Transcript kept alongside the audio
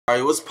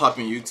Alright, what's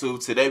poppin'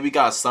 YouTube? Today we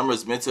got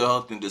Summrs Mental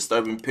Health and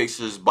Disturbing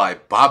Pictures by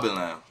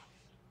Bobbylin,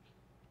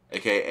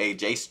 aka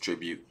Jace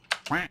Tribute.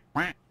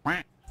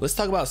 Let's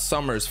talk about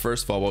Summrs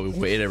first of all while we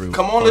wait everyone.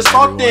 Come on, let's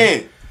talk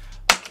then.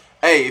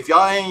 Hey, if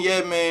y'all ain't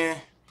yet, man,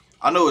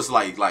 I know it's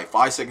like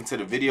 5 seconds to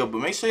the video, but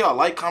make sure y'all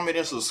like, comment,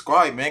 and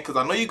subscribe, man, because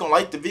I know you're gonna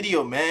like the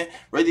video, man.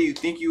 Whether you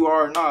think you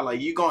are or not, like,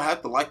 you gonna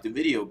have to like the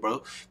video,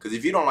 bro. Because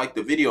if you don't like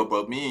the video,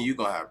 bro, me and you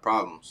gonna have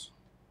problems.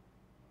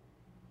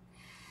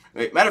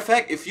 Matter of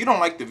fact, if you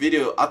don't like the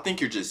video, I think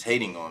you're just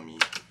hating on me.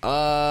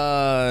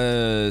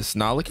 It's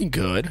not looking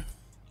good.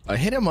 I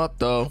hit him up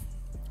though.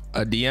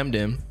 I DM'd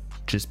him,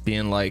 just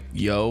being like,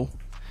 yo,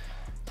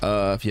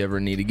 if you ever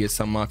need to get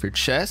something off your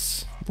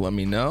chest, let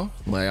me know.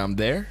 Like, I'm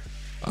there.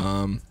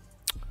 Real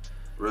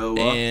one.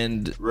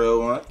 And real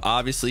one.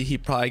 Obviously he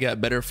probably got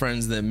better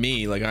friends than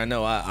me. Like, I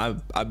know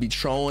I be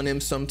trolling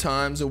him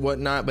sometimes or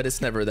whatnot, but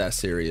it's never that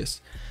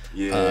serious.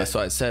 Yeah. So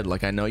I said,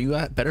 like, I know you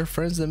got better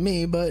friends than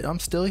me, but I'm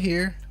still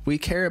here. We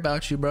care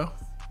about you, bro.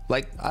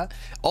 Like,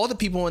 all the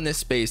people in this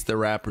space, the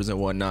rappers and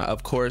whatnot,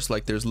 of course,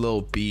 like, there's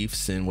little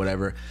beefs and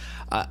whatever.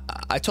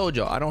 I told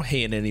y'all I don't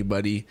hate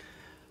anybody.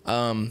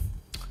 You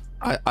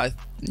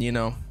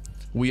know,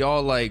 we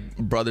all like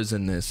brothers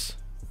in this.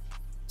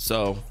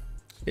 So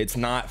it's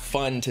not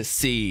fun to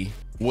see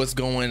what's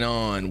going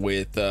on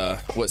with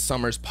what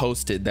Summrs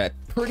posted, that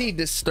pretty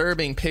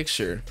disturbing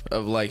picture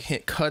of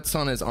like cuts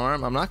on his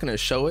arm. I'm not gonna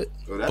show it,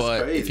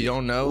 but crazy. If you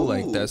don't know,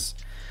 like, that's,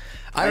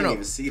 I don't know. didn't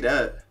even see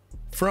that.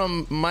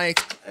 From my,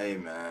 hey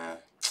man,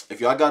 if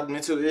y'all got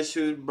mental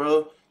issues,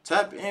 bro,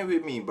 tap in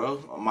with me,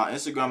 bro. My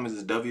Instagram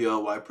is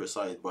WLY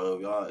precise,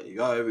 bro. If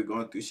y'all ever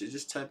going through shit,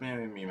 just tap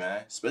in with me,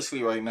 man.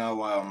 Especially right now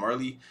while I'm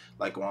early,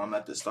 like while I'm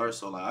at the start,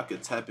 so like I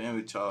could tap in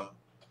with y'all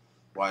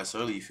while it's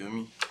early. You feel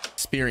me?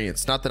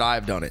 experience, not that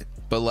I've done it,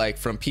 but like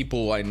from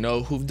people I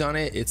know who've done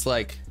it, it's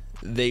like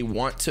they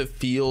want to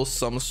feel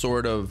some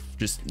sort of,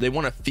 just, they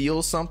want to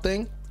feel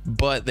something,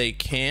 but they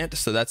can't,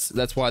 so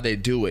that's why they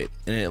do it,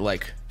 and it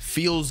like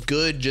feels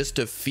good just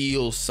to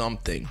feel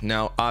something.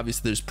 Now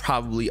obviously there's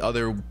probably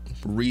other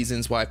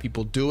reasons why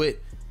people do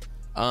it.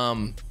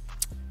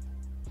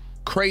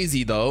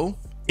 Crazy though,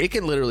 it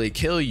can literally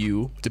kill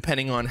you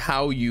depending on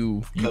how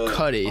you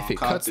cut it. If it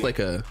cuts like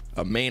a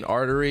main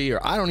artery,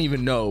 or I don't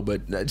even know,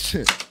 but that's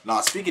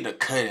nah, speaking of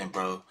cutting,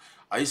 bro,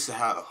 I used to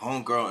have a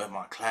homegirl in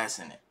my class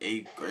in the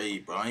 8th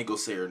grade, bro. I ain't gonna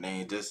say her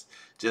name,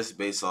 just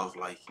based off,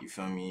 like, you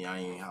feel me?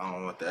 I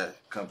don't want that to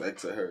come back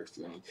to her,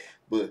 feel me?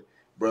 But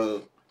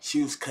bro,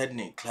 she was cutting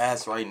in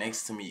class right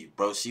next to me,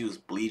 bro. She was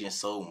bleeding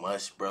so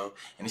much, bro.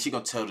 And then she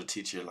gonna tell the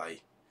teacher,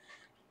 like,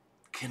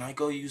 can I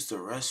go use the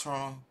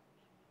restroom?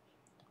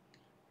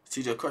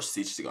 Teacher, of course,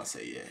 the teacher's gonna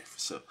say yeah, for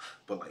sure.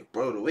 But like,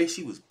 bro, the way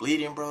she was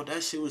bleeding, bro,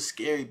 that shit was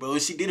scary, bro.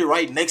 She did it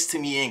right next to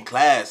me in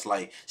class.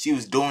 Like, she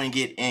was doing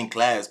it in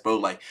class, bro.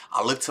 Like,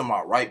 I looked to my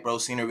right, bro,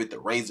 seen her with the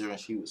razor, and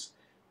she was...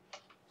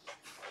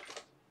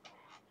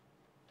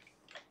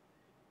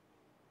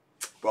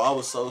 Bro, I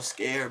was so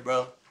scared,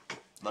 bro.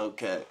 No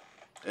cap.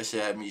 That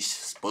shit had me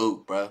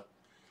spooked, bro.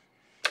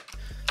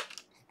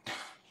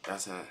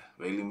 That's at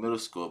Bailey Middle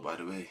School, by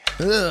the way.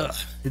 ugh,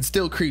 it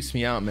still creeps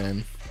me out,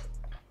 man.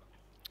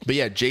 But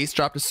yeah, Jace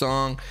dropped a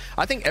song.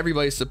 I think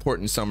everybody's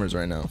supporting Summrs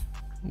right now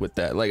with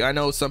that. Like, I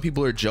know some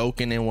people are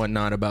joking and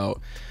whatnot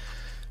about,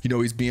 you know,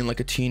 he's being like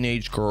a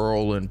teenage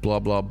girl and blah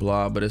blah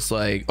blah, but it's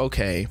like,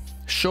 okay,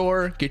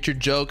 sure, get your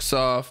jokes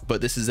off, but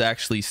this is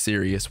actually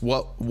serious.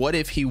 What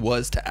if he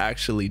was to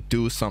actually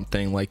do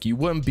something? Like, you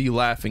wouldn't be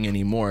laughing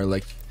anymore.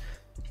 Like,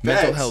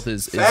 mental health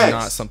is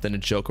not something to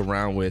joke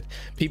around with.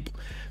 People,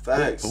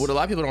 Facts. what a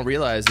lot of people don't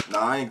realize, nah,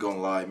 I ain't gonna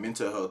lie,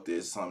 mental health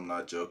is something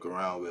I joke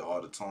around with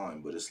all the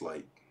time, but it's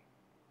like,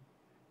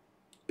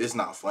 it's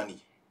not funny.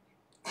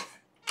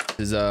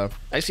 is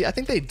actually, I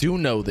think they do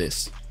know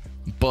this,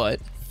 but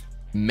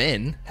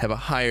men have a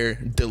higher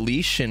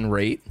deletion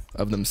rate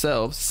of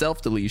themselves,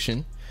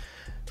 self-deletion,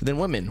 than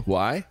women.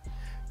 Why?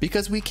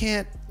 Because we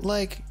can't,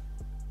 like,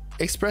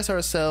 express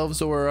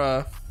ourselves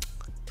or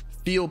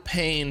feel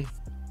pain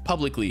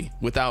publicly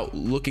without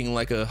looking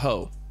like a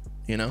hoe,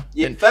 you know?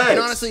 Yeah, and facts.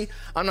 honestly,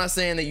 I'm not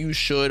saying that you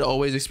should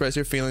always express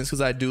your feelings,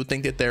 because I do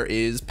think that there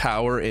is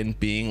power in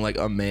being like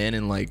a man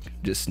and like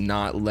just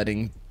not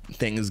letting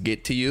things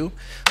get to you.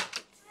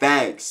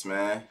 Facts,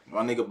 man.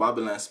 My nigga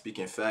Bobbylin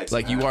speaking facts.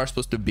 Like, man, you are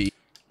supposed to be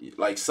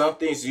like, some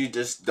things you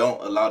just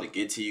don't allow to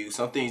get to you.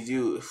 Some things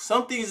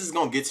is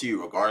gonna get to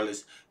you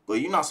regardless,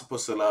 but you're not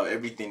supposed to allow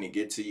everything to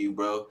get to you,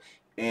 bro.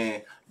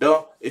 And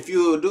if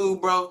you do,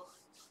 bro,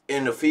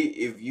 if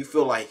you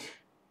feel like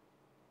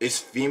it's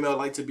female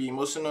like to be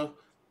emotional,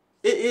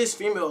 it is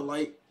female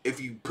like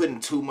if you putting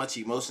too much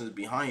emotions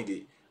behind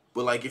it.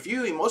 But like, if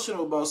you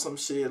emotional about some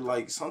shit,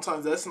 like,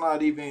 sometimes that's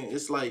not even,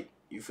 it's like,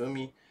 you feel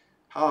me?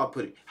 How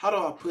do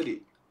I put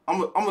it? I'm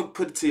gonna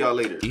put it to y'all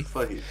later.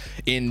 Fuck it.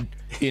 In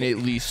at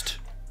least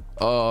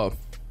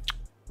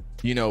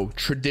you know,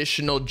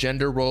 traditional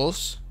gender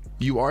roles,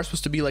 you are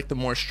supposed to be like the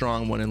more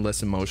strong one and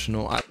less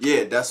emotional.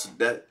 Yeah, that's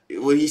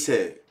what he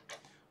said.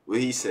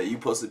 You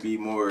supposed to be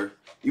more,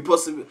 you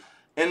supposed to be,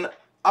 and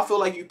I feel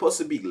like you're supposed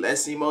to be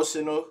less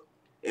emotional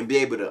and be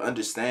able to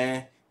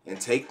understand and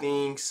take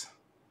things.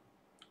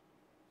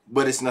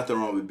 But it's nothing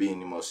wrong with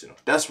being emotional.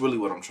 That's really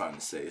what I'm trying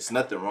to say. It's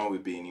nothing wrong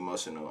with being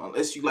emotional.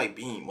 Unless you like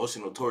being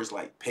emotional towards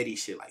like petty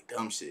shit, like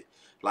dumb shit.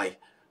 Like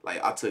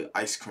I took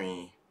ice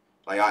cream.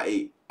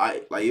 Like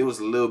like it was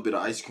a little bit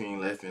of ice cream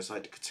left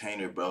inside the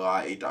container, bro.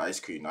 I ate the ice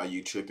cream. Now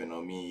you tripping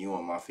on me. You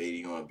on my fade.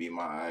 You want to be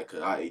my eye.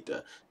 Cause I ate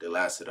the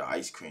last of the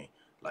ice cream.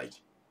 Like,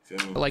 feel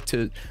me? I like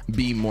to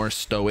be more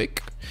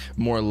stoic,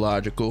 more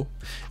logical.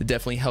 It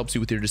definitely helps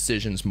you with your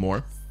decisions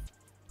more.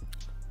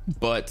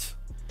 But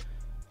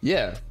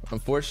yeah,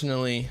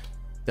 unfortunately,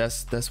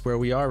 that's where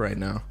we are right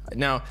now.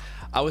 Now,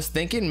 I was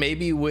thinking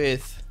maybe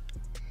with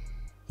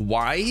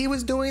why he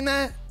was doing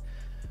that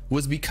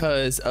was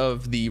because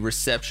of the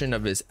reception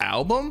of his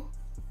album,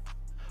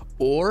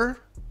 or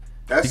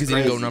That's because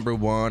crazy. he didn't go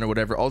 #1 or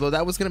whatever. Although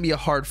that was gonna be a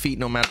hard feat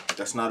no matter.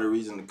 That's not a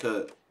reason to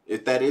cut.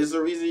 If that is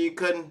the reason you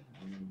cutting,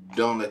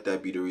 don't let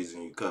that be the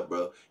reason you cut,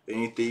 bro.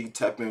 Anything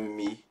tapping with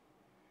me,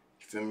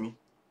 you feel me?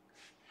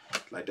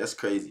 Like, that's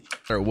crazy.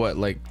 Or what,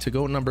 like to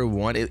go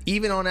 #1,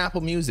 even on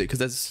Apple Music, because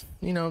that's,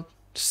 you know,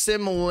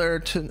 similar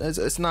to,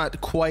 it's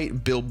not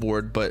quite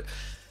Billboard, but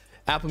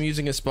Apple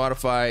Music and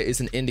Spotify is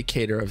an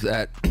indicator of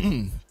that.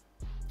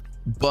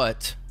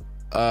 But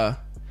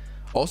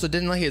also,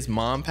 didn't like his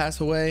mom pass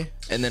away,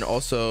 and then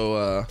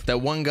also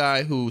that one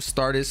guy who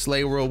started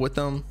Slay World with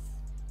them,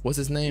 what's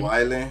his name?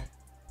 Wyland.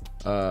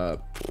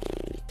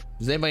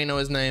 Does anybody know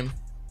his name?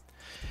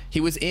 He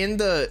was in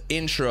the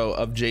intro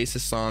of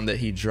Jace's song that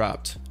he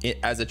dropped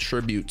as a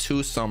tribute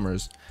to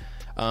Summrs.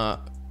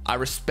 I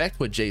respect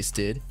what Jace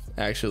did,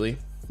 actually.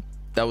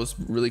 That was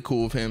really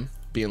cool of him,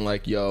 being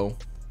like, yo,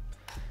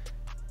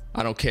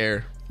 I don't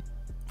care.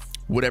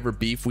 Whatever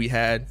beef we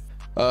had.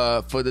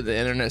 For the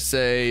internet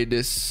say,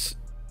 this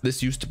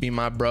used to be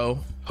my bro.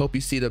 Hope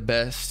you see the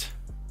best.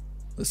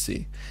 Let's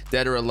see.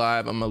 Dead or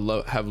alive, I'm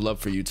gonna have love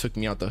for you. Took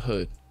me out the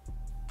hood.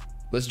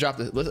 Let's drop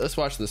this. Let's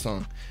watch the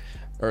song.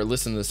 Or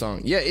listen to the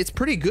song. Yeah, it's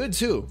pretty good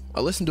too.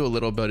 I listened to a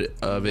little bit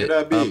of it.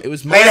 It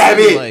was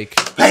mostly like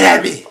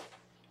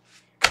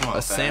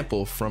a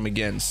sample from,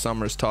 again,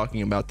 Summrs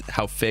talking about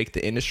how fake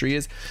the industry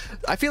is.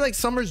 I feel like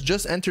Summrs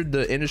just entered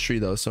the industry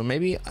though, so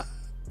maybe,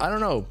 I don't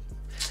know.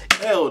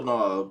 Hell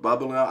no,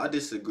 Babylon. I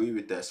disagree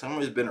with that.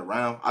 Summrs been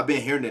around. I've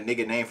been hearing the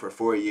nigga name for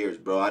 4 years,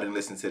 bro. I didn't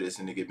listen to this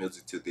nigga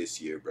music till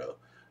this year, bro.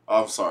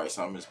 Oh, I'm sorry,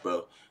 Summrs,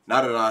 bro.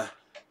 Now that I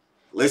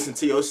listen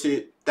to your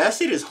shit, that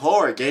shit is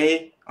hard,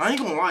 gang. I ain't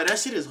gonna lie, that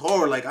shit is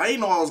hard. Like, I ain't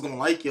know I was gonna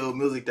like your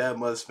music that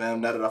much, fam.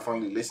 Now that I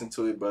finally listened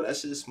to it, bro, that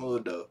shit is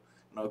smooth though.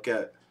 No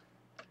cap.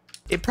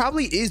 It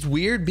probably is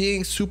weird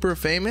being super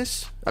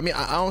famous. I mean,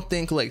 I don't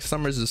think like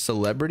Summrs is a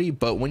celebrity,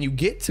 but when you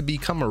get to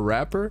become a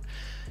rapper,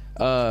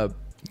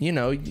 you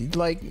know,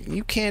 like,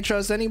 you can't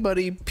trust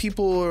anybody.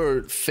 People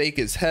are fake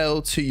as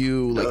hell to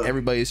you. Like,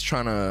 everybody's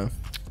trying to,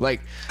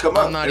 like, come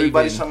up.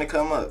 Everybody's trying to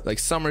come up. Like,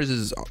 Summrs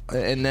is,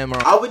 and them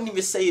are. I wouldn't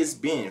even say it's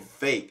being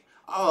fake.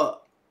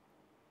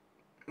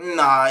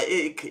 Nah,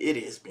 it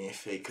is being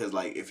fake. Cause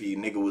like, if you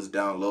nigga was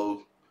down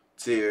low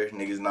tier,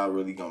 niggas not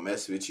really gonna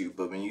mess with you.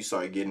 But when you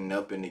start getting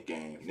up in the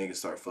game, niggas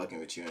start fucking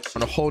with you and shit.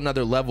 On a whole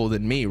nother level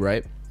than me,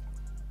 right?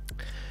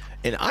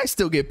 And I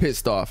still get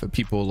pissed off at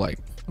people like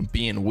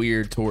being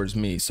weird towards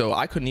me. So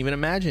I couldn't even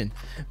imagine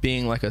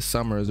being like a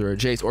Summrs or a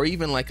Jace or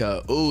even like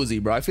a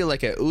Uzi, bro. I feel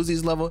like at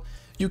Uzi's level,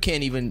 you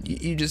can't even,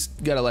 you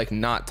just gotta like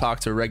not talk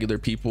to regular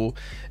people.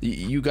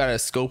 You gotta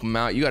scope them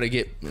out. You gotta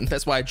get,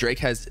 that's why Drake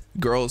has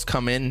girls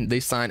come in, they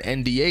sign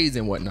NDAs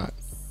and whatnot.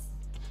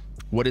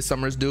 What did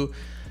Summrs do?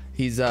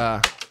 He's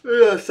They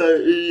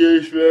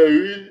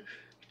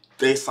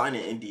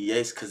signing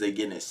NDAs because they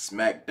getting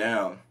smacked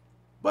down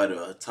by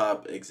the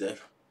top exec,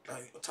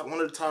 like one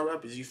of the top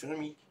rappers. You feel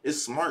me?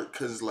 It's smart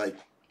because like,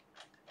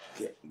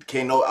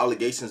 can't no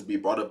allegations be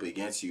brought up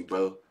against you,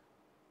 bro,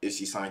 if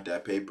she signed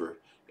that paper.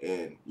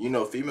 And you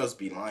know, females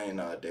be lying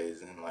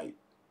nowadays, and like,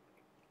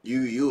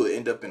 you will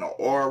end up in an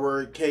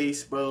R-word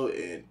case, bro,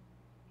 and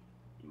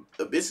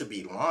a bitch would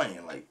be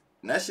lying. Like,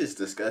 and that shit's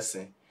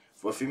disgusting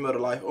for a female to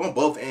lie on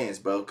both ends,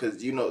 bro.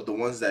 Because you know, the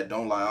ones that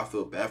don't lie, I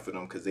feel bad for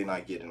them because they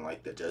not getting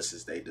like the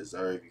justice they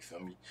deserve. You feel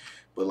me?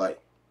 But like,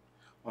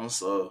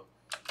 also,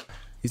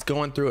 he's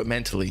going through it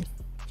mentally.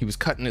 He was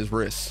cutting his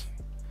wrists.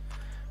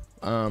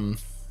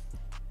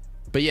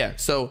 But yeah,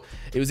 so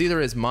it was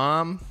either his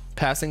mom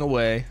passing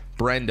away,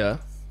 Brenda,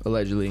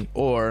 allegedly,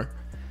 or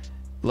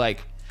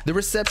like the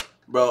reception.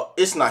 Bro,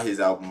 it's not his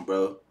album,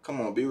 bro.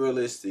 Come on, be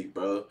realistic,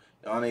 bro.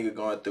 Y'all nigga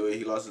going through it.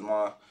 He lost his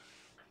mom.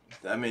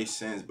 That makes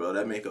sense, bro.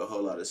 That make a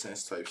whole lot of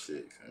sense type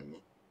shit. You feel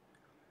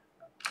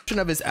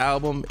me? Of his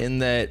album, in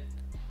that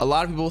a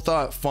lot of people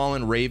thought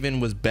Fallen Raven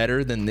was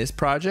better than this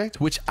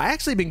project, which I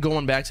actually been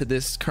going back to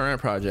this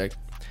current project.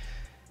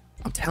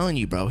 I'm telling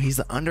you, bro, he's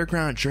the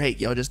underground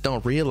Drake. Y'all just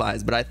don't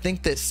realize. But I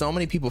think that so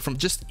many people from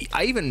just,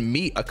 I even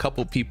meet a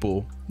couple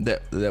people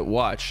that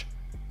watch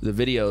the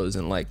videos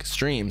and like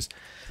streams,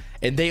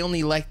 and they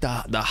only like the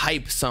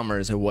hype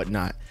Summrs and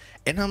whatnot.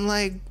 And I'm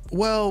like,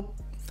 well,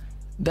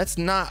 that's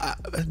not,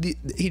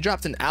 he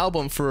dropped an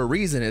album for a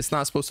reason. It's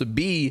not supposed to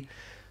be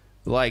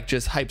like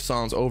just hype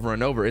songs over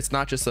and over. It's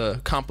not just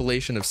a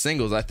compilation of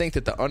singles. I think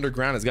that the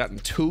underground has gotten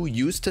too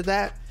used to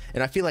that,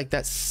 and I feel like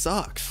that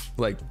sucks.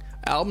 Like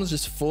albums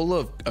just full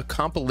of a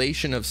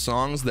compilation of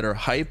songs that are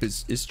hype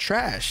is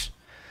trash.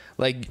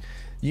 Like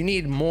you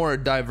need more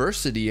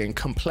diversity and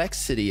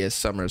complexity, as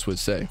Summrs would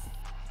say.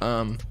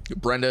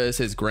 Brenda is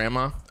his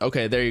grandma.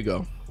 Okay, there you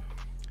go.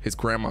 His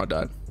grandma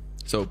died.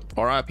 So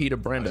R.I.P. to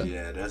Brenda. Oh,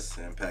 yeah, that's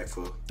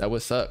impactful. That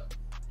was up.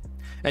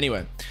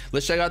 Anyway,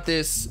 let's check out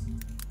this.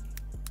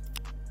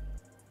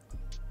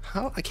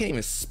 How I can't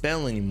even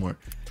spell anymore.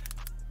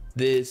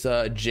 This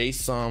J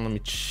song. Let me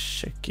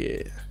check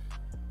it.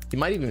 He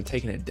might even have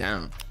taken it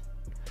down.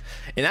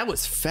 And that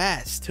was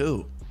fast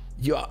too.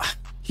 Yo,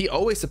 he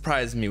always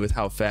surprises me with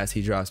how fast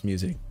he drops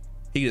music.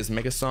 He can just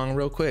make a song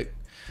real quick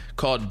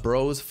called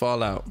Bros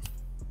Fall Out.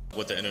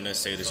 What the internet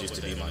say, this used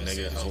to be my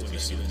nigga. I hope you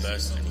see the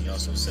best. And he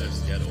also said,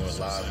 dead or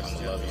alive, I'ma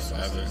love you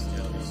forever.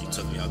 He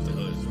took me out the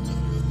hood.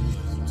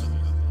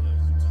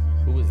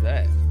 Who was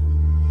that?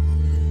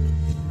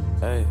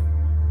 Hey,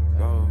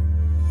 go.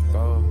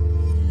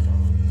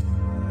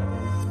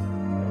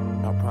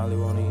 I probably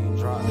won't even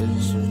drop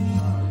this shit.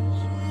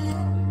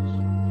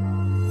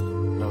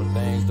 No,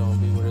 things don't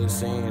be what they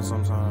seem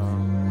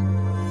sometimes.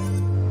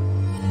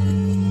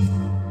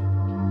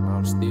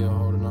 I'm still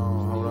holding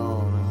on, hold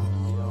on.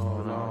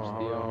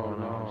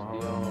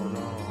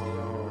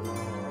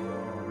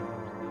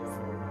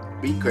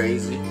 Beat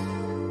crazy.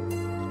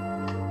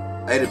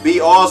 Hey, the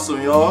beat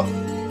awesome, y'all.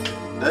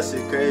 That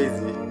shit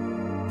crazy.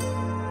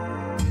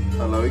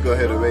 Hold on, we go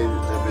ahead and wait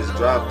that bitch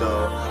drop,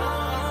 dog.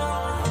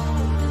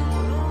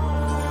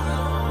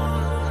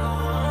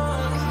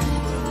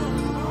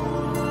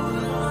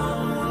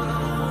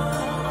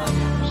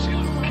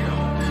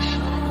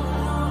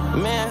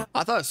 Man,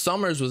 I thought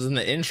Summrs was in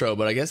the intro,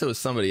 but I guess it was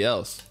somebody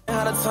else.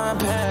 how the time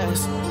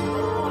passed.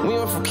 We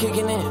went from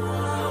kicking it.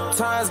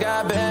 Times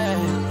got bad.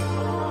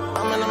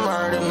 I'm in a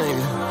murder,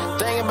 nigga.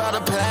 Think about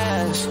the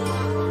past.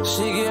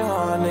 She get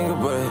hard,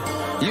 nigga, but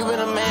you been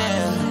a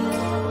man.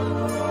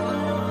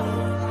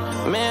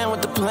 Man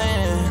with the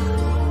plan.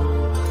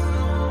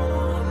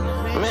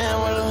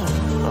 Man with a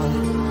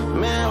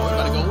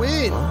Gotta go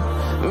in.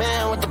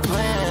 man with the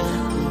plan.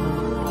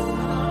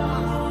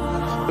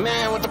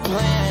 Man with the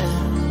plan.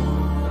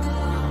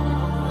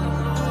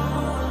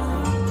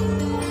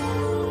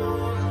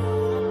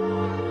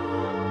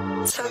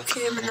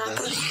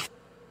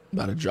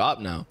 About to drop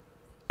now.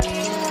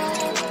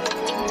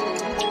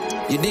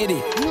 You did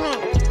it.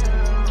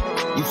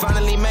 You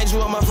finally made you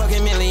a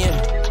motherfucking million.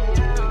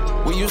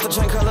 We used to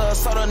change color of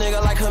soda,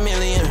 nigga, like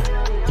chameleon.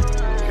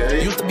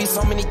 Okay. Used to be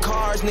so many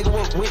cars, nigga,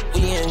 what whip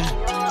we in.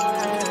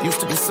 Used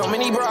to be so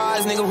many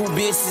brides, nigga, who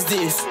bitch is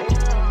this?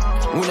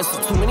 When there's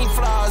too many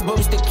flaws, but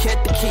we still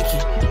kept the kicky.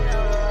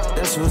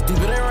 That shit was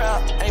deeper than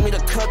rap, ain't me to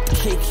cut the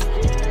kicky.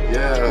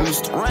 Yeah. We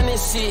used to run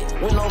this shit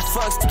with no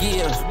fucks to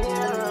give.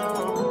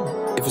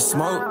 If it's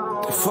smoke,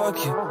 then fuck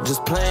you,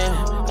 just playing,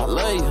 I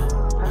love you.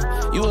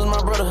 You was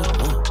my brother,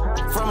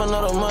 from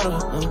another mother,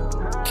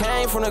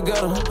 came from the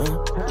gutter.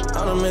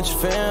 I done met your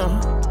fam,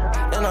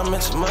 and I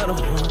met your mother.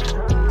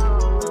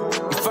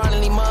 You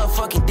finally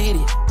motherfucking did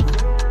it.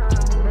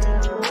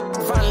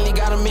 Finally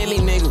got a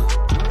million, nigga.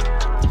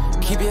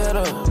 Keep your head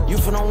up, you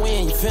finna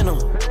win, you finna.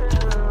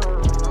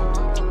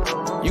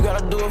 You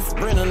gotta do it for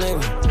Brenda,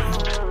 nigga.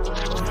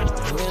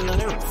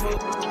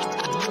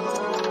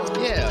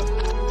 Yeah.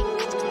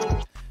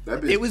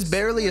 That bitch It was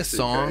barely a that shit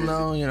song crazy.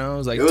 though, you know. It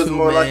was like It was 2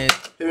 more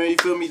minutes. like, you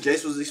feel me?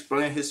 Jace was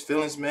explaining his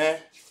feelings, man.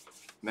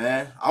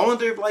 I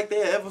wonder if like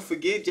they ever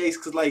forgive Jace,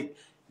 cause like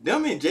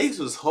them and Jace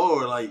was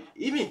hard. Like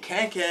even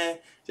Can,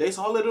 Jace,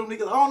 all of them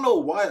niggas. I don't know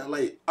why.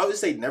 Like I would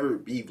say never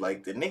beef.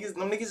 Like them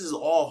niggas is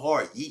all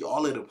hard. Yeet,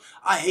 all of them.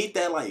 I hate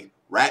that like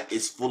rap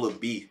is full of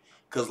beef.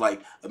 Cause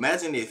like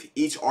imagine if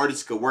each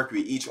artist could work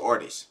with each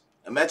artist.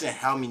 Imagine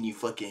how many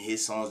fucking hit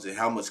songs and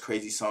how much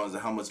crazy songs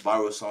and how much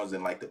viral songs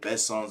and like the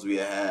best songs we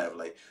have.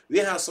 Like we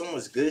have so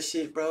much good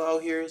shit, bro,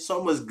 out here.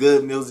 So much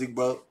good music,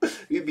 bro.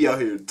 We be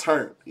out here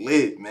turned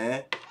lit,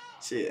 man.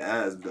 Shit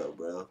ass though,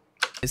 bro.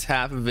 This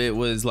half of it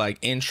was like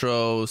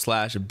intro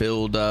 /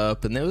 build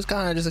up, and there was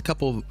kind of just a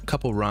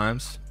couple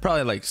rhymes,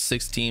 probably like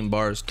 16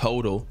 bars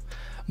total.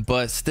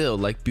 But still,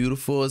 like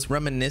beautiful, is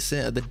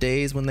reminiscent of the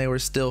days when they were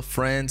still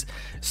friends.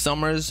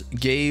 Summrs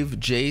gave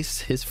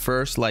Jace his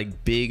first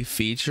like big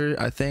feature,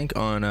 I think,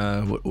 on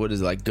what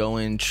is it, like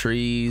Going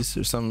Trees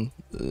or some.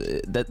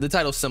 That the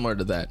title's similar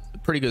to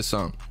that. Pretty good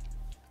song.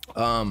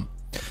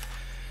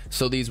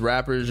 So these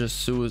rappers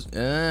just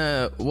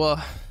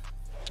well,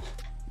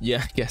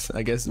 yeah,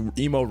 I guess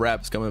emo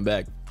rap's coming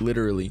back,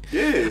 literally.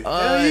 Yeah,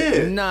 hell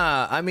yeah.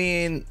 Nah, I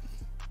mean.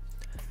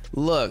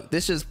 Look,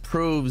 this just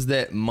proves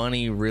that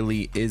money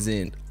really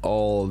isn't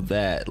all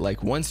that.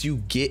 Like once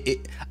you get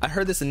it, I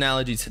heard this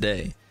analogy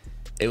today.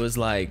 It was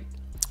like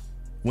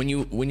when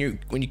you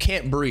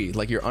can't breathe,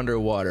 like you're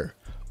underwater,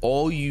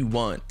 all you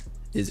want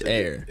is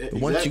air. Exactly.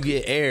 Once you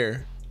get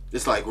air,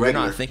 It's like you're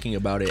regular. not thinking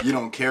about it. You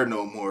don't care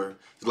no more.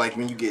 It's like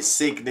when you get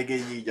sick,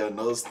 nigga, your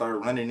nose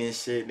start running and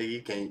shit, nigga,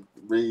 you can't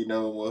breathe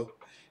no more.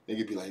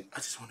 Nigga be like, I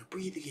just want to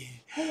breathe again.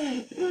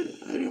 I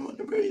didn't want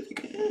to breathe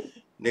again.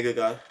 Nigga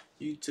got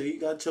you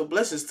got your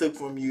blessings took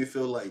from you. You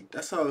feel like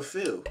that's how it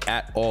feel.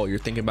 At all, you're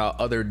thinking about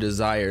other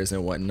desires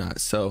and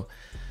whatnot. So,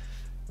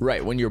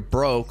 right when you're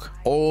broke,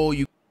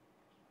 you.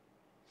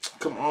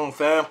 Come on,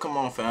 fam.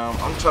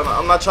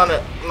 I'm not trying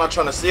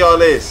to see all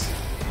this.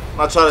 I'm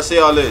not trying to see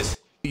all this.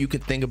 You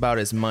could think about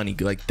as money,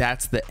 like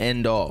that's the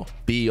end all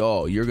be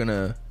all. You're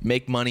gonna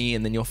make money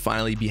and then you'll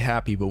finally be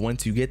happy. But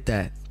once you get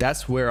that,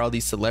 that's where all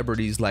these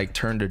celebrities like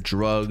turn to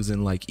drugs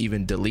and like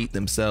even delete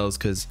themselves,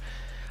 because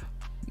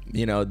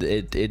you know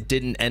it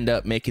didn't end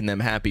up making them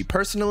happy.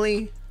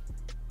 Personally,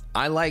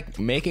 I like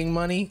making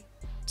money,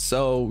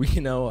 so you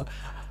know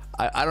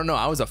I don't know,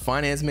 I was a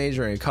finance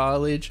major in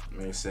college.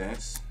 Makes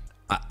sense.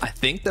 I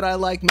think that I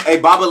like. Hey,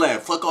 Babaland,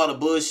 fuck all the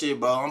bullshit,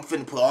 bro. I'm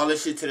finna put all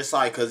this shit to the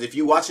side, cause if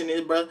you watching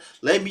this, bro,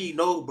 let me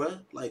know, bro.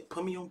 Like,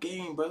 put me on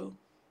game, bro.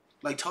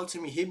 Like, talk to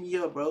me, hit me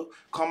up, bro.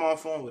 Call my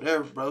phone,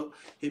 whatever, bro.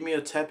 Hit me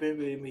up, tap in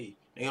with me.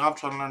 Nigga, I'm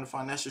trying to learn the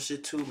financial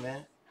shit too,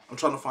 man. I'm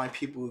trying to find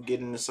people who get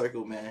in the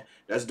circle, man.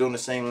 That's doing the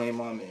same lane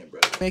my man, bro.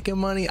 Making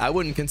money, I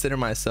wouldn't consider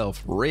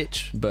myself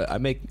rich, but I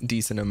make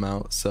decent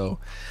amount. So,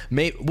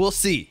 we'll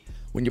see.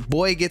 When your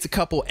boy gets a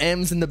couple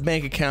M's in the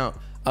bank account,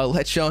 I'll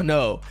let y'all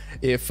know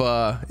if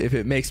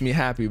it makes me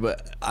happy.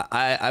 But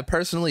I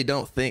personally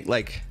don't think,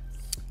 like,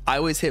 I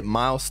always hit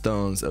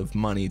milestones of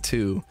money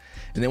too,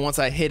 and then once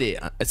I hit it,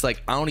 it's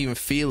like I don't even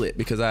feel it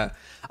because I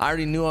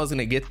already knew I was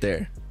gonna get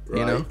there, right.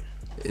 You know.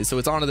 So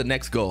it's on to the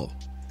next goal.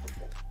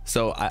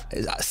 So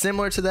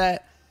similar to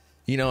that,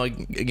 you know,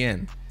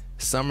 again,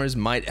 Summrs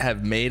might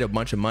have made a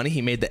bunch of money.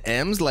 He made the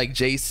M's, like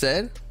Jay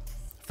said,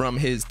 from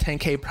his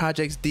 10K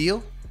projects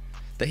deal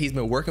that he's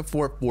been working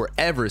for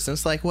forever,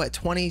 since like what,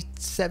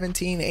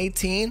 2017,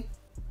 18.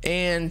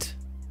 And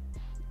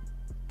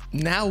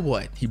now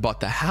what? He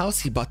bought the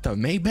house, he bought the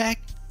Maybach.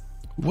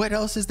 What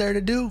else is there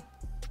to do?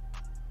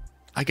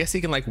 I guess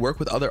he can like work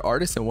with other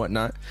artists and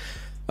whatnot.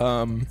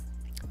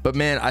 But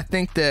man, I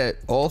think that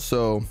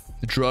also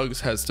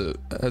drugs has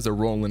a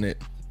role in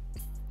it.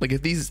 Like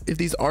if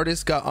these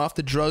artists got off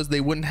the drugs, they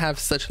wouldn't have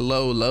such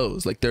low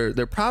lows. Like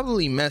they're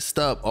probably messed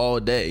up all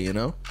day, you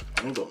know?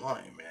 I'm gonna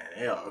lie, man.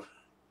 They are.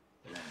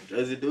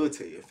 Drugs will do it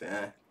to you,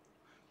 fam.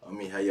 I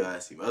mean, how your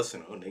ass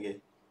emotional, nigga?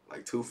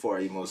 Like too far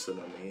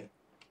emotional, nigga.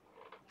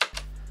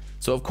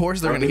 So of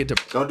course they're gonna get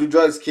depressed. Don't do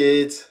drugs,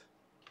 kids.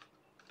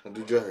 Don't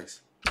do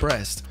drugs.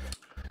 Depressed.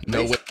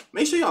 No way.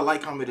 Make sure y'all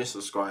like, comment, and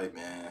subscribe,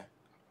 man.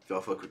 If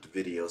y'all fuck with the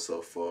video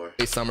so far.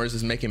 Summrs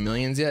is making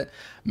millions yet?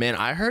 Man,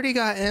 I heard he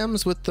got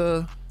M's with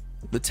the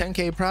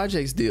 10K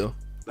projects deal.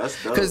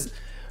 That's dope. Because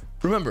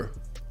remember,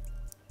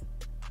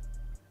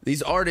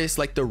 these artists,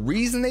 like, the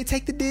reason they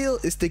take the deal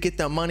is to get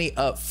the money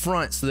up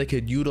front so they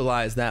could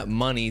utilize that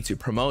money to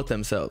promote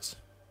themselves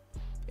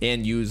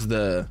and use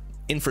the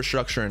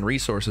infrastructure and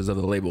resources of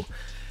the label.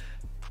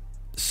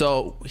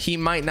 So he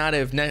might not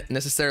have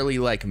necessarily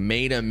like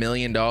made $1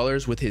 million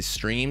with his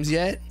streams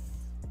yet,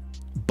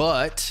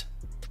 but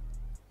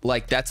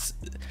like that's,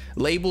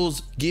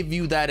 labels give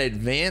you that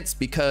advance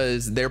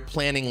because they're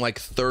planning like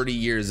 30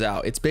 years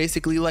out. It's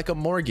basically like a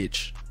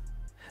mortgage.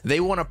 They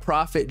want to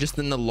profit just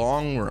in the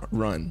long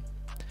run.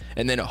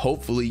 And then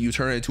hopefully you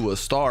turn into a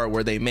star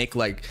where they make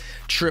like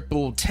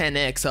triple,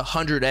 10x,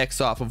 100x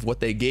off of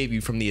what they gave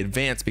you from the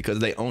advance because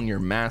they own your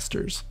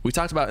masters. We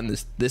talked about in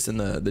this in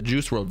the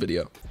Juice WRLD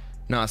video.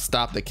 Now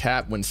stop the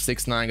cap. When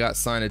 6ix9ine got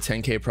signed to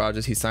 10K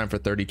projects, he signed for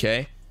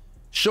 30K.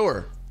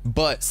 Sure,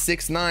 but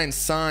 6ix9ine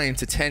signed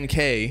to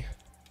 10K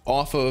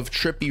off of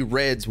Trippie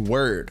Redd's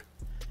word.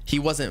 He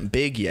wasn't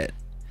big yet.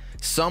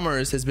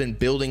 Summrs has been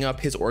building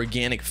up his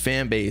organic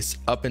fan base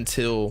up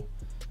until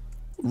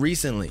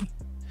recently.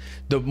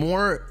 The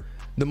more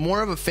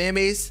of a fan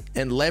base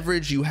and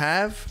leverage you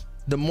have,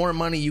 the more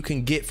money you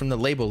can get from the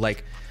label.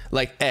 Like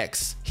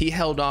X, he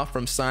held off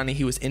from signing.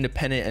 He was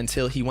independent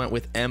until he went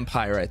with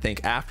Empire, I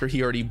think, after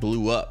he already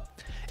blew up.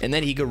 And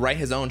then he could write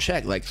his own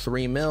check, like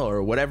 3 mil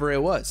or whatever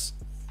it was.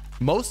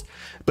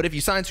 But if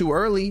you sign too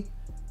early,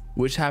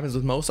 which happens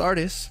with most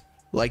artists,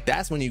 like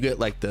that's when you get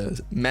like the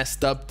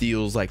messed up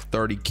deals like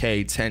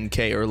 30K,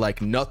 10K, or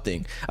like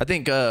nothing. I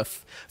think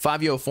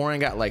 504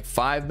 got like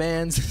 5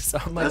 bands,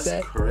 something like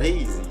that. That's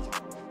crazy.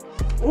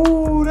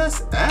 Ooh,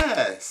 that's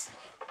ass.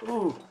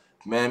 Ooh.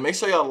 Man, make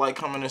sure y'all like,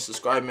 comment, and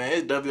subscribe, man.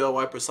 It's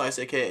WLY Precise,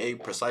 aka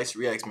Precise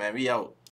Reacts, man. We out.